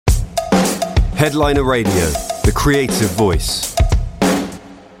Headliner Radio, the creative voice.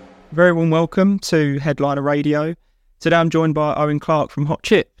 Very warm welcome to Headliner Radio. Today I'm joined by Owen Clarke from Hot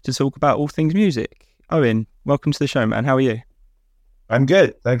Chip to talk about all things music. Owen, welcome to the show, man. How are you? I'm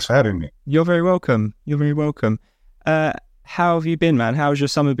good. Thanks for having me. You're very welcome. How have you been, man? How's your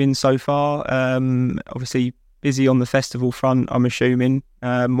summer been so far? Obviously busy on the festival front, I'm assuming.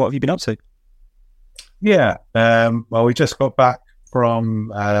 What have you been up to? Yeah. Well, we just got back from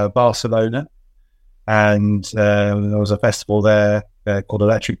Barcelona, and there was a festival there called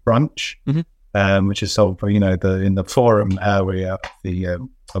Electric Brunch, which is sort of, in the forum area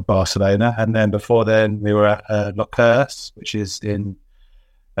of Barcelona. And then before then, we were at Le Curse, which is in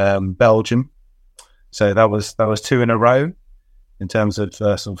Belgium. So that was two in a row in terms of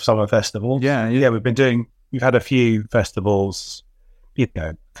sort of summer festivals. Yeah. We've had a few festivals,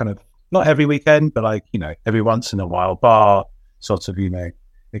 kind of not every weekend, but every once in a while, bar sort of,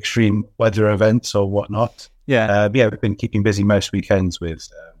 extreme weather events or whatnot. Yeah. We've been keeping busy most weekends with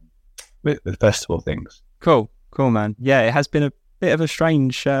festival things. Cool, man. Yeah, it has been a bit of a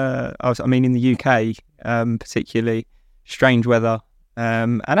strange, in the UK, particularly strange weather.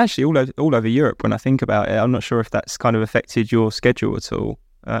 And actually all over Europe, when I think about it. I'm not sure if that's kind of affected your schedule at all.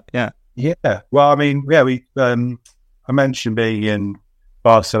 Yeah. Well, I mentioned being in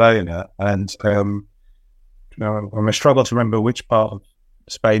Barcelona, and I struggle to remember which part of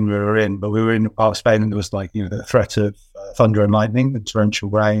Spain we were in, but we were in a part of Spain, and there was the threat of thunder and lightning and torrential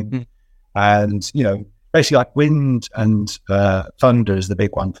rain, and basically like wind and thunder is the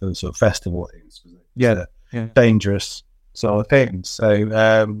big one for sort of festival things. Yeah. Dangerous sort of things. So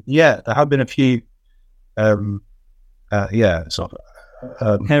there have been a few hairy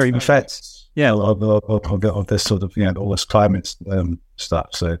effects. Yeah, of this sort of all this climate stuff.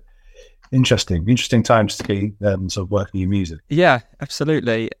 So interesting times to be sort of working in music. Yeah,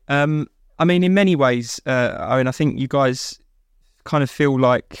 absolutely. In many ways, I think you guys kind of feel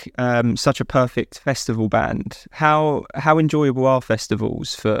like such a perfect festival band. How enjoyable are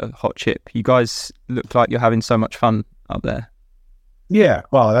festivals for Hot Chip? You guys look like you're having so much fun up there. Yeah,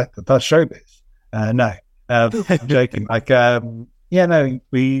 well, that's showbiz. No, I'm joking.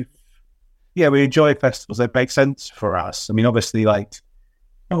 We enjoy festivals. They make sense for us. Obviously,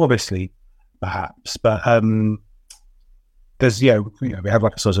 perhaps, but there's we have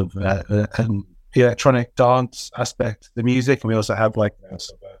like a sort of electronic dance aspect to the music, and we also have like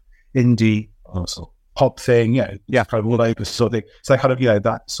sort of indie sort of pop thing, kind of all over sort of thing. So kind of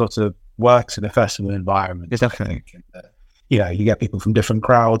that sort of works in a festival environment. Definitely. You get people from different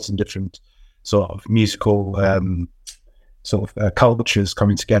crowds and different sort of musical cultures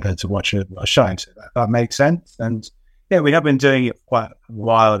coming together to watch a show. So that makes sense. And we have been doing it quite a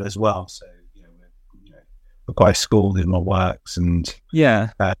while as well. So we're quite schooled in what works, and it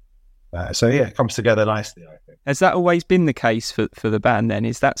comes together nicely, I think. Has that always been the case for the band then?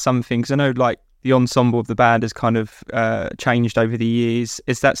 Is that something, because I know like the ensemble of the band has kind of changed over the years.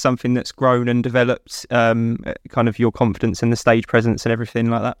 Is that something that's grown and developed, kind of your confidence in the stage presence and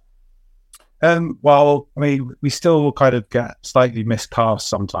everything like that? We still kind of get slightly miscast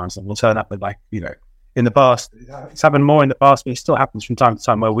sometimes, and we'll turn up with in the past, it's happened more in the past, but it still happens from time to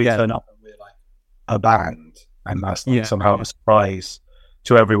time where we turn up and we're like a band, and that's somehow a surprise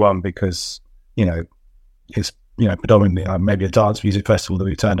to everyone, because it's predominantly maybe a dance music festival that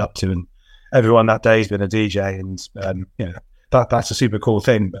we turned up to, and everyone that day has been a DJ, and that's a super cool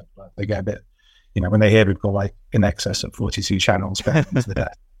thing. But they get a bit, when they hear we've got like in excess of 42 channels, their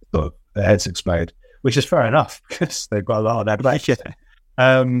heads explode, which is fair enough because they've got a lot on their plate.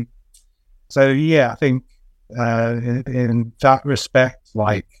 I think in that respect,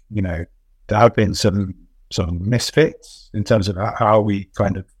 there have been some misfits in terms of how we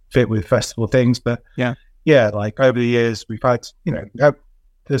kind of fit with festival things. But over the years, we've had,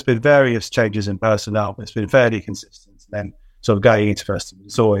 there's been various changes in personnel, but it's been fairly consistent. And then sort of going into festivals,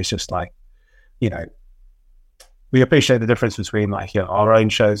 it's always just we appreciate the difference between our own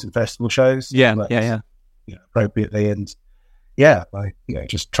shows and festival shows. Appropriately, and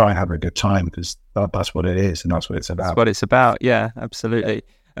just try and have a good time, because that's what it is, and that's what it's about. That's what it's about. Yeah, absolutely.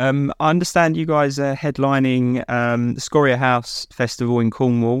 I understand you guys are headlining the Scorrier House Festival in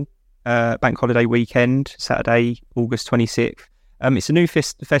Cornwall, bank holiday weekend, Saturday, August 26th. It's a new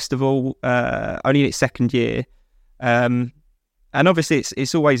festival, only in its second year. And obviously,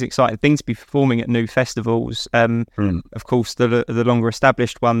 it's always exciting thing to be performing at new festivals. Of course, the longer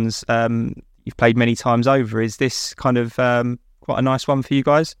established ones you've played many times over. Is this kind of quite a nice one for you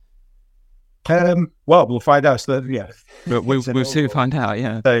guys? Well, we'll find out. So we'll soon find out.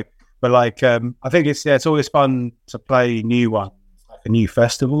 Yeah. So, but I think it's always fun to play new ones. a new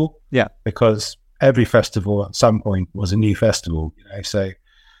festival. Yeah. Because every festival at some point was a new festival, So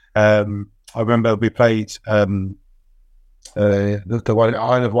I remember we played the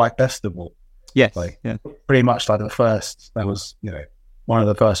Isle of Wight Festival. Yes. Pretty much like the first, that was, one of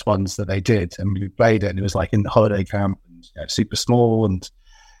the first ones that they did. And we played it and it was like in the holiday camp and super small, and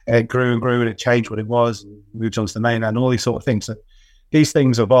it grew and grew and it changed what it was and moved on to the mainland, all these sort of things. So these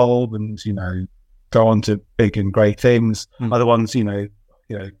things evolve and, go on to big and great things. Other ones,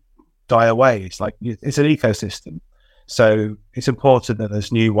 die away. It's like, it's an ecosystem. So it's important that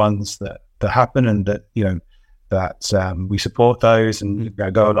there's new ones that happen and that, that we support those and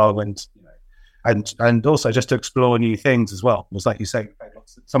go along and also just to explore new things as well. Because like you say,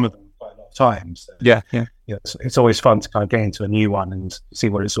 some of them quite a lot of times. So, yeah. It's always fun to kind of get into a new one and see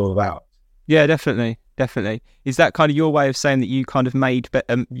what it's all about. Yeah, definitely. Is that kind of your way of saying that you kind of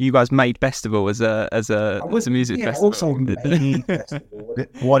you guys made Festival as a music festival? Also made Festival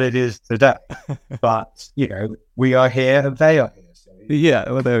what it is today. But we are here and they are here. So. Yeah,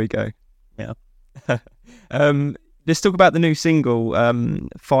 well, there we go. Yeah. Let's talk about the new single,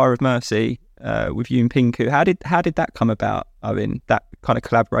 "Fire of Mercy," with Yunè Pinku. How did that come about, Owen? That kind of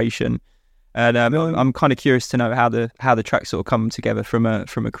collaboration, and I'm kind of curious to know how the tracks sort of come together from a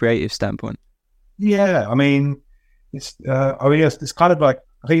creative standpoint. Yeah, I mean, it's kind of like,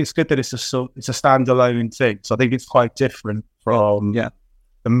 I think it's good that it's a standalone thing. So I think it's quite different from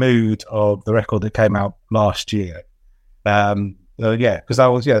the mood of the record that came out last year. Because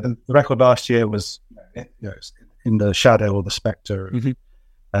the record last year was in the shadow or the spectre of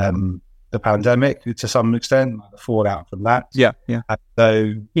the pandemic to some extent, like the fallout from that. Yeah. And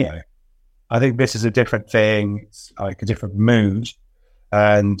so I think this is a different thing. It's like a different mood,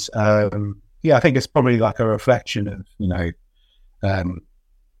 and I think it's probably like a reflection of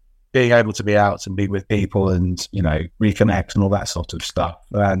being able to be out and be with people and reconnect and all that sort of stuff.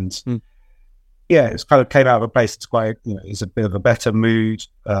 And it's kind of came out of a place that's quite it's a bit of a better mood,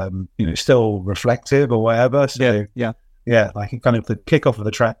 still reflective or whatever. So like kind of the kickoff of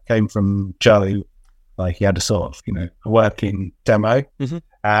the track came from Joe. Like he had a sort of a working demo,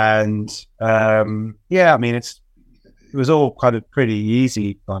 and I mean it was all kind of pretty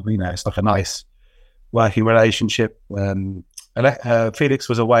easy. It's like a nice working relationship. Felix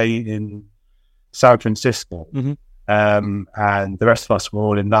was away in San Francisco, and the rest of us were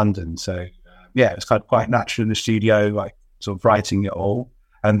all in London. So it was kind of quite natural in the studio, like sort of writing it all.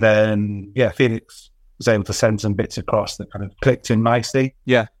 And then Felix was able to send some bits across that kind of clicked in nicely.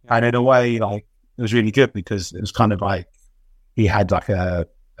 Yeah, and in a way, like it was really good because it was kind of like he had like a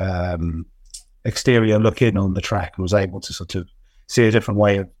exterior look in on the track and was able to sort of see a different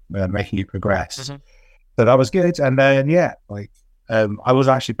way of making you progress. So that was good. And then I was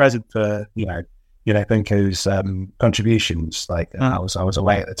actually present for Yunè Pinku's contributions. Like I was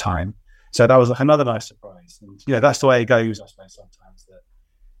away at the time, so that was like another nice surprise. And that's the way it goes, I suppose. Sometimes that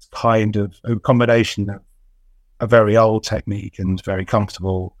it's kind of a combination of a very old technique and very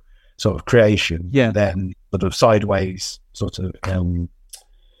comfortable sort of creation. Then sort of sideways sort of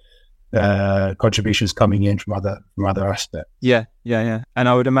contributions coming in from other aspects. Yeah. And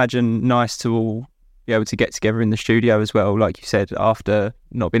I would imagine nice to all be able to get together in the studio as well, like you said, after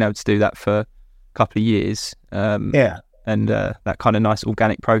not being able to do that for a couple of years. And that kind of nice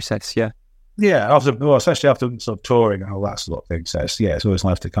organic process. Especially after sort of touring and all that sort of thing. So it's always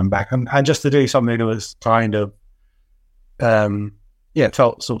nice to come back and just to do something that was kind of it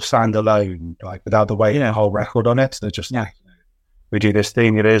felt sort of standalone, like without the weight of the whole record on it. So just like we do this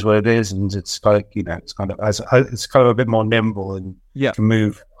thing, it is what it is, and it's like it's kind of a bit more nimble and can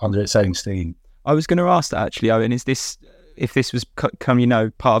move under its own steam. I was going to ask that actually, Owen. Is this, if this was part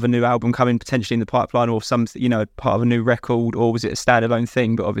of a new album coming potentially in the pipeline, or some part of a new record, or was it a standalone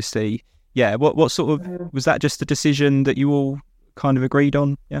thing? But obviously, what sort of was that? Just a decision that you all kind of agreed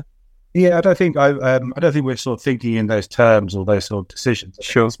on? I don't think we're sort of thinking in those terms or those sort of decisions.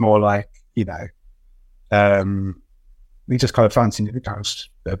 Sure, it's more like we just kind of fancied it was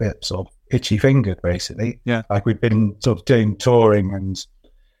a bit sort of itchy fingered, basically. Like we've been sort of doing touring, and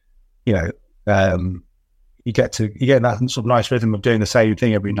you get that sort of nice rhythm of doing the same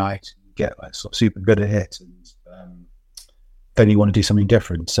thing every night. You get like sort of super good at it, and then you want to do something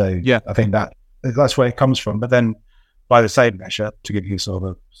different. So I think that's where it comes from. But then, by the same measure, to give you sort of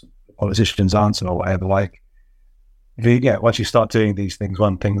a politician's answer or whatever, like once you start doing these things,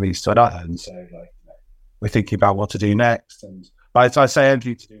 one thing leads to another, and so like we're thinking about what to do next. And but I say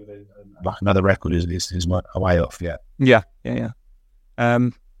anything to do with like another record is a way off.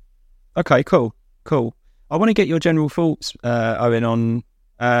 Okay, cool. I want to get your general thoughts, Owen, on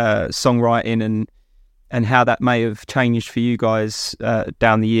songwriting how that may have changed for you guys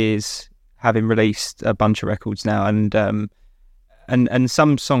down the years, having released a bunch of records now, and some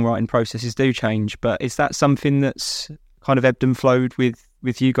songwriting processes do change, but is that something that's kind of ebbed and flowed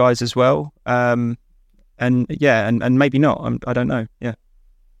with you guys as well? And maybe not. I don't know. Yeah.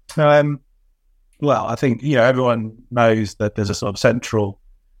 Well, I think, everyone knows that there's a sort of central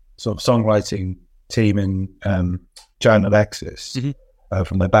sort of songwriting team in Joe and Alexis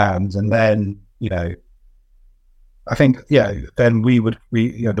from the bands, and then I think then we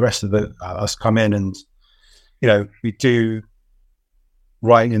the rest of us come in and we do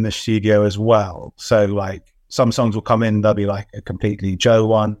write in the studio as well. So like some songs will come in, they'll be like a completely Joe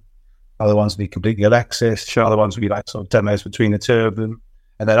one, other ones will be completely Alexis, other ones will be like sort of demos between the two of them,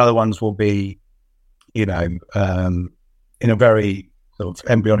 and then other ones will be in a very sort of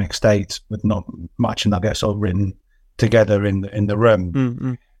embryonic state with not much, and that gets sort of written together in the room.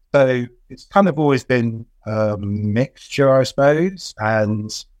 Mm-hmm. So it's kind of always been a mixture, I suppose, and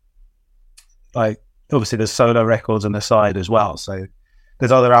like obviously there's solo records on the side as well, so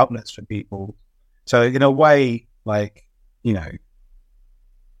there's other outlets for people. So in a way, like the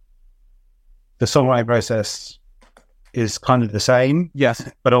songwriting process is kind of the same,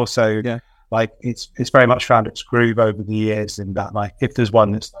 yes, but also like it's very much found its groove over the years, in that like if there's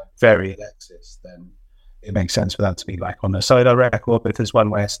one that's like very Alexis, then it makes sense for that to be like on a solo record. But if there's one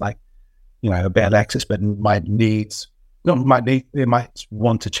where it's like a bit Alexis, but it might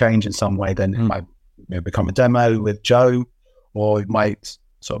want to change in some way, then it might become a demo with Joe, or it might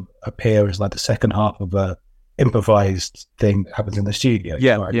sort of appear as like the second half of a improvised thing that happens in the studio.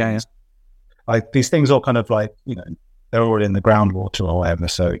 Yeah. Like these things all kind of like they're already in the groundwater or whatever.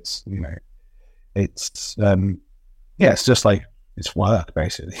 So it's it's just like it's work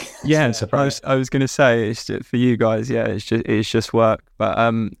basically. Yeah, I was going to say it's just, for you guys. Yeah, it's just work. But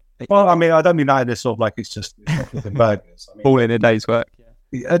well, I mean, I don't mean that in sort of like it's just burgers. I mean, all in a day's work.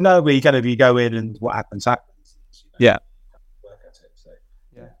 Yeah. No, but you go in and what happens. Yeah. Work at it, so.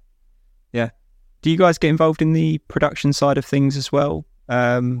 Yeah. Do you guys get involved in the production side of things as well?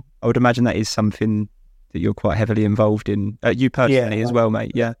 I would imagine that is something that you're quite heavily involved in. You personally as well,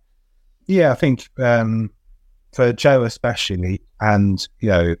 mate. Yeah. Yeah, I think for Joe especially, and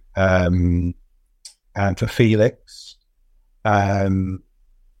and for Felix, I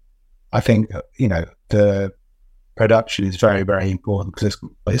think the production is very, very important because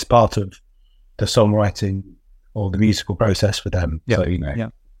it's part of the songwriting or the musical process for them. Yeah.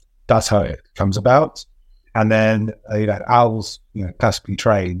 So that's how it comes about. And then Al's classically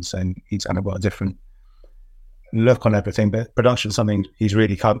trained, and he's kind of got a different look on everything. But production is something he's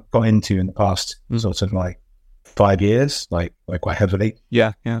really got into in the past sort of like 5 years, like quite heavily.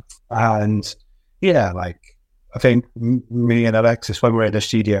 Yeah. And like I think me and Alexis, when we're in the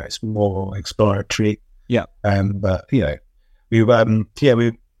studio, it's more exploratory. Yeah. But the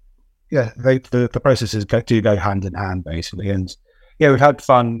processes do go hand in hand basically. And we've had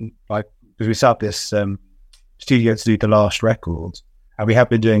fun, like because we set up this studio to do the last record, and we have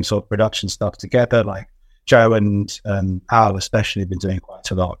been doing sort of production stuff together. Like Joe and Al especially have been doing quite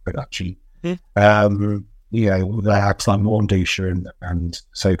a lot of production. They acts like Warndusha and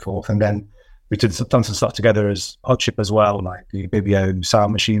so forth. And then we done some stuff together as Hot Chip as well, like the Bibio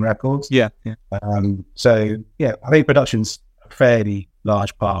Sound Machine records. Yeah. So I think production's a fairly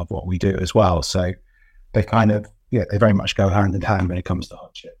large part of what we do as well. So they kind of they very much go hand in hand when it comes to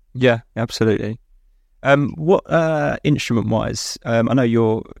Hot Chip. Yeah, absolutely. What instrument wise? I know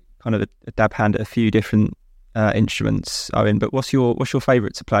you're kind of a dab hand at a few different instruments, Owen, but what's your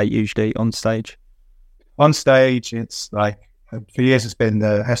favourite to play usually on stage? On stage, it's like for years it's been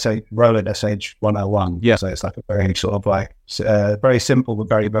the Roland SH101. Yeah. So it's like a very sort of like very simple but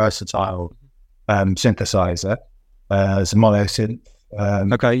very versatile synthesizer. It's a mono synth.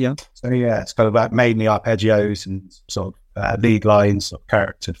 Okay, yeah. So it's kind of like mainly arpeggios and sort of lead lines, sort of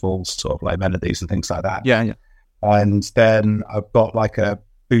character falls, sort of like melodies and things like that. Yeah. And then I've got like a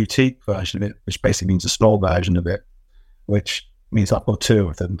boutique version of it, which basically means a small version of it, which means I've got two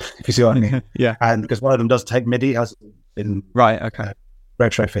of them, if you see what I mean. Yeah. And because one of them doesn't take MIDI, has been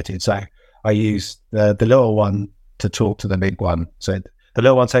retrofitted. So I use the little one to talk to the big one. So the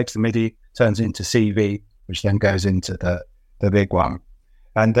little one takes the MIDI, turns it into CV, which then goes into the big one.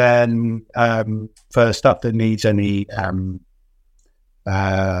 And then for stuff that needs any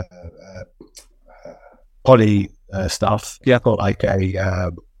poly stuff, I've got like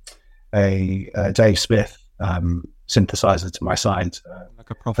a Dave Smith synthesizer to my side.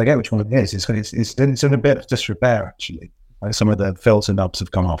 I forget which one it is. It's in a bit of disrepair actually. Like some of the filter knobs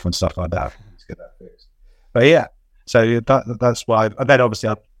have come off and stuff like that. Let's get that fixed. But So that's why. And then obviously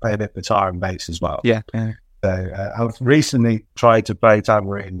I play a bit of guitar and bass as well. Yeah. So I've recently tried to play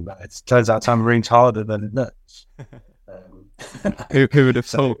tambourine, but it turns out tambourine's harder than it looks. Who would have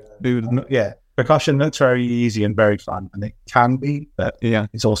thought? Yeah, percussion looks very easy and very fun, and it can be, but yeah,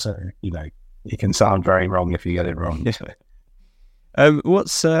 it's also, you know, it can sound very wrong if you get it wrong. Yeah.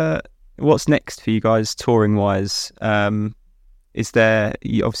 So. What's next for you guys touring wise? Is there,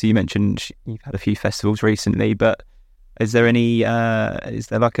 obviously you mentioned you've had a few festivals recently, but is there any? Is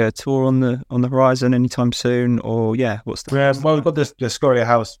there like a tour on the horizon anytime soon? Or what's the? Well, we've got the Scorrier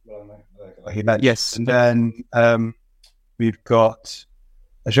House, like you mentioned. Yes, and then we've got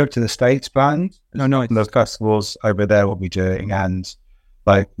a trip to the States planned. No, nice. Those festivals over there we'll be doing, and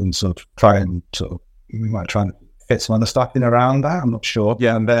like and sort of try and we might try and fit some other stuff in around that. I'm not sure.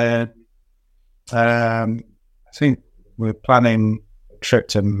 Yeah, and then I think we're planning a trip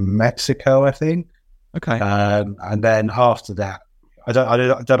to Mexico, I think. Okay. And then after that, I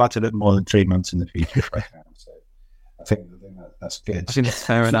don't like to look more than 3 months in the future right now. So I think that's good. I think that's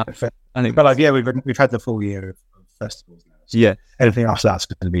fair enough. But like, we've had the full year of festivals now. So yeah. Anything after that's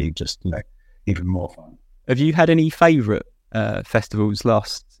going to be just, you know, even more fun. Have you had any favourite festivals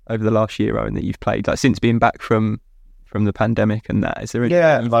over the last year, Owen, that you've played, like since being back from the pandemic and that? Is there any?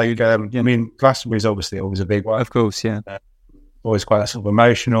 Yeah, like I mean, Glastonbury is obviously always a big one. Of course, yeah. Always quite sort of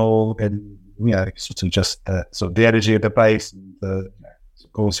emotional, and you know, sort of just sort of the energy of the place, and the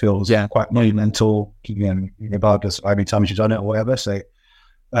of course feels quite monumental, you know, regardless of how many times you've done it or whatever. So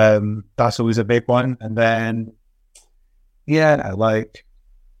that's always a big one. And then like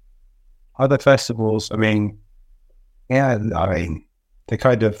other festivals, I mean, they all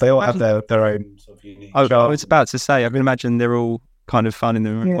have their own sort of unique I was about to say, I can imagine they're all kind of fun in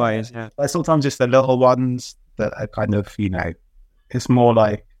their own ways. Yeah. Like sometimes it's the little ones that are kind of, you know, it's more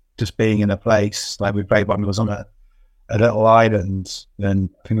like just being in a place. Like we played one that was on a little island, and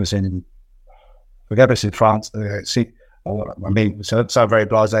I think it was in France. I mean, so it's very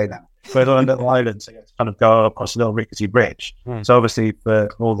blasé now. But on a little island, so you have to kind of go across a little rickety bridge. So obviously for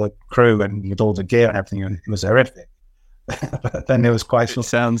all the crew and with all the gear and everything, it was horrific. But then it was quite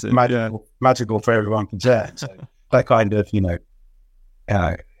magical for everyone concerned. So that kind of, you know,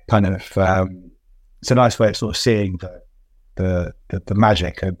 it's a nice way of sort of seeing the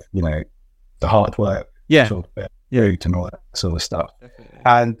magic of, you know, the hard work, sort of, and all that sort of stuff.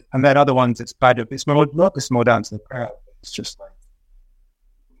 Definitely. And then other ones, it's more down to the crowd. It's just like,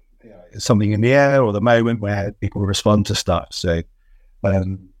 you know, it's something in the air or the moment where people respond to stuff. So,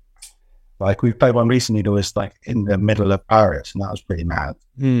 like we played one recently that was like in the middle of Paris, and that was pretty mad.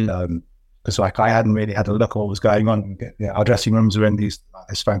 Because like I hadn't really had a look at what was going on. Our dressing rooms were in this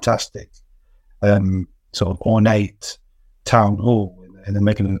fantastic, sort of ornate town hall in the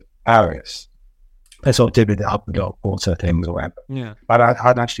middle of Paris. They sort of did it up with water things or whatever. Yeah. But I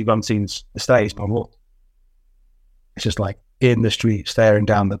hadn't actually gone and seen the stage, but it's just like in the street, staring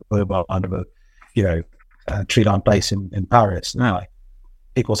down the boulevard under a, you know, tree-lined place in Paris. And like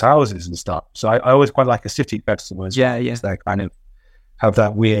people's houses and stuff. So I always quite like a city festival as well. Yeah. They kind of have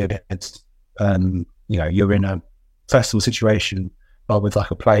that weird, you know, you're in a festival situation, but with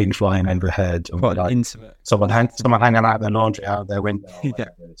like a plane flying overhead, or quite like intimate. Someone hanging out their laundry out of their window. Yeah.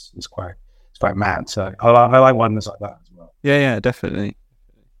 It's quite mad. So I like ones like that as well. Yeah, definitely.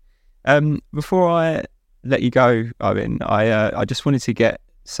 Before I let you go, Owen, I just wanted to get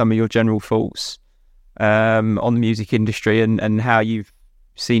some of your general thoughts on the music industry and how you've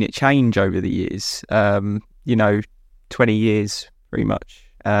seen it change over the years. You know, 20 years pretty much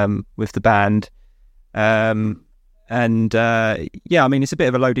with the band. I mean, it's a bit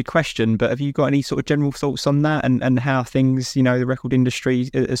of a loaded question, but have you got any sort of general thoughts on that and how things, you know, the record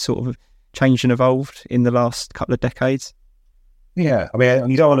industry has sort of changed and evolved in the last couple of decades? Yeah, I mean,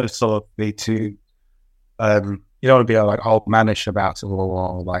 you don't want to sort of be too, you don't want to be like old manish about it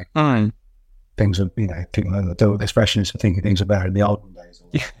or like things are, you know, the expressions for thinking things are better in the olden days.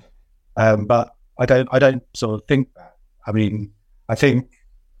 But I don't sort of think that. I mean, I think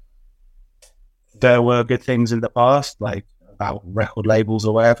there were good things in the past, like about record labels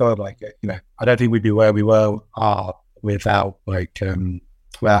or whatever. Like, you know, I don't think we'd be where we are without like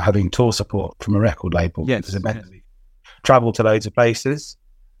without having tour support from a record label. Yes, because it meant we travel to loads of places,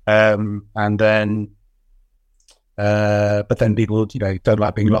 and then, but then people, you know, don't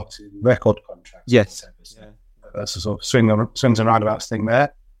like being locked in record contracts. Yes, that's a sort of swings and roundabouts thing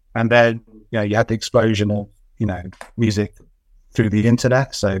there. And then, you know, you had the explosion of, you know, music through the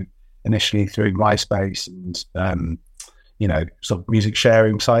internet. So initially through MySpace and, you know, sort of music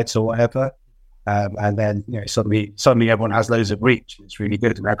sharing sites or whatever. And then, you know, suddenly everyone has loads of reach. It's really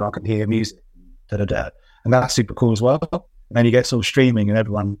good and everyone can hear music. and that's super cool as well. And then you get sort of streaming, and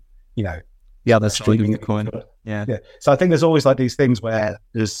everyone, you know, the other streaming the coin. Yeah. So I think there's always like these things where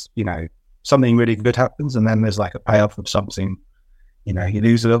there's, you know, something really good happens, and then there's like a payoff of something, you know, you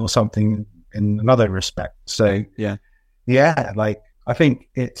lose a little something in another respect. So like I think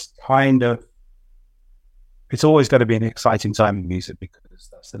it's always going to be an exciting time in music, because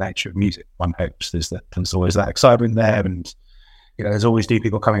that's the nature of music. One hopes there's always that excitement there, and you know, there's always new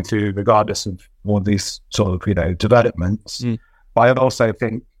people coming through, regardless of all these sort of, you know, developments. But I also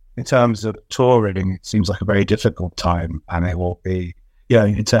think, in terms of touring, it seems like a very difficult time, and it will be, you know,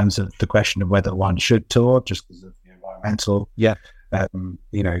 in terms of the question of whether one should tour just because of the environmental,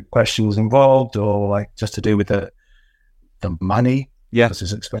 you know, questions involved, or like just to do with the money, because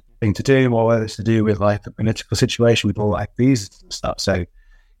it's an expensive thing to do, or whether it's to do with like the political situation with all like visas and stuff. So,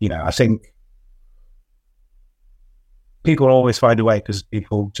 you know, I think people always find a way, because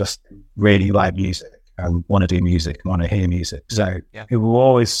people just really like music and want to do music and want to hear music. So it will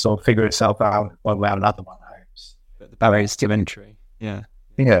always sort of figure itself out one way or another, one hopes. But the barriers to entry.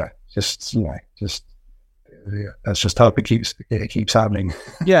 Just, you know, let's just hope it keeps happening.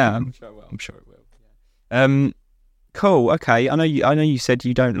 I'm sure it will. Cool. Okay. I know you said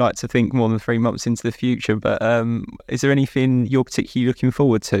you don't like to think more than 3 months into the future, but is there anything you're particularly looking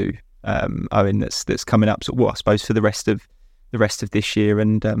forward to, Owen, that's coming up? So, I suppose for the rest of this year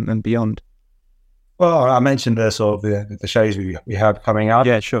and beyond. Well, I mentioned the sort of the shows we have coming up.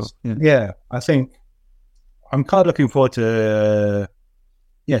 Yeah, sure. Yeah, I think I'm kind of looking forward to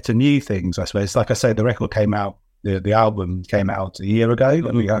new things, I suppose. Like I say, the record came out, the album came out a year ago,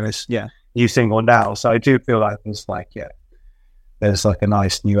 and we have this new single now. So I do feel like there's like a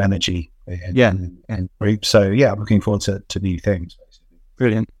nice new energy in group. So I'm looking forward to new things, basically.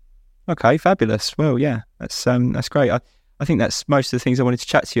 Brilliant. Okay, fabulous. Well, that's great. I think that's most of the things I wanted to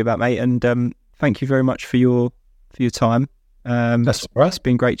chat to you about, mate. And thank you very much for your time. That's all right. It's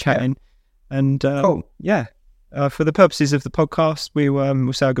been great chatting. And cool. For the purposes of the podcast,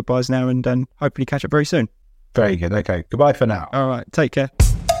 we'll say our goodbyes now, and hopefully catch up very soon. Very good. Okay, goodbye for now. All right, take care.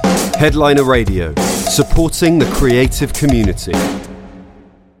 Headliner Radio, supporting the creative community.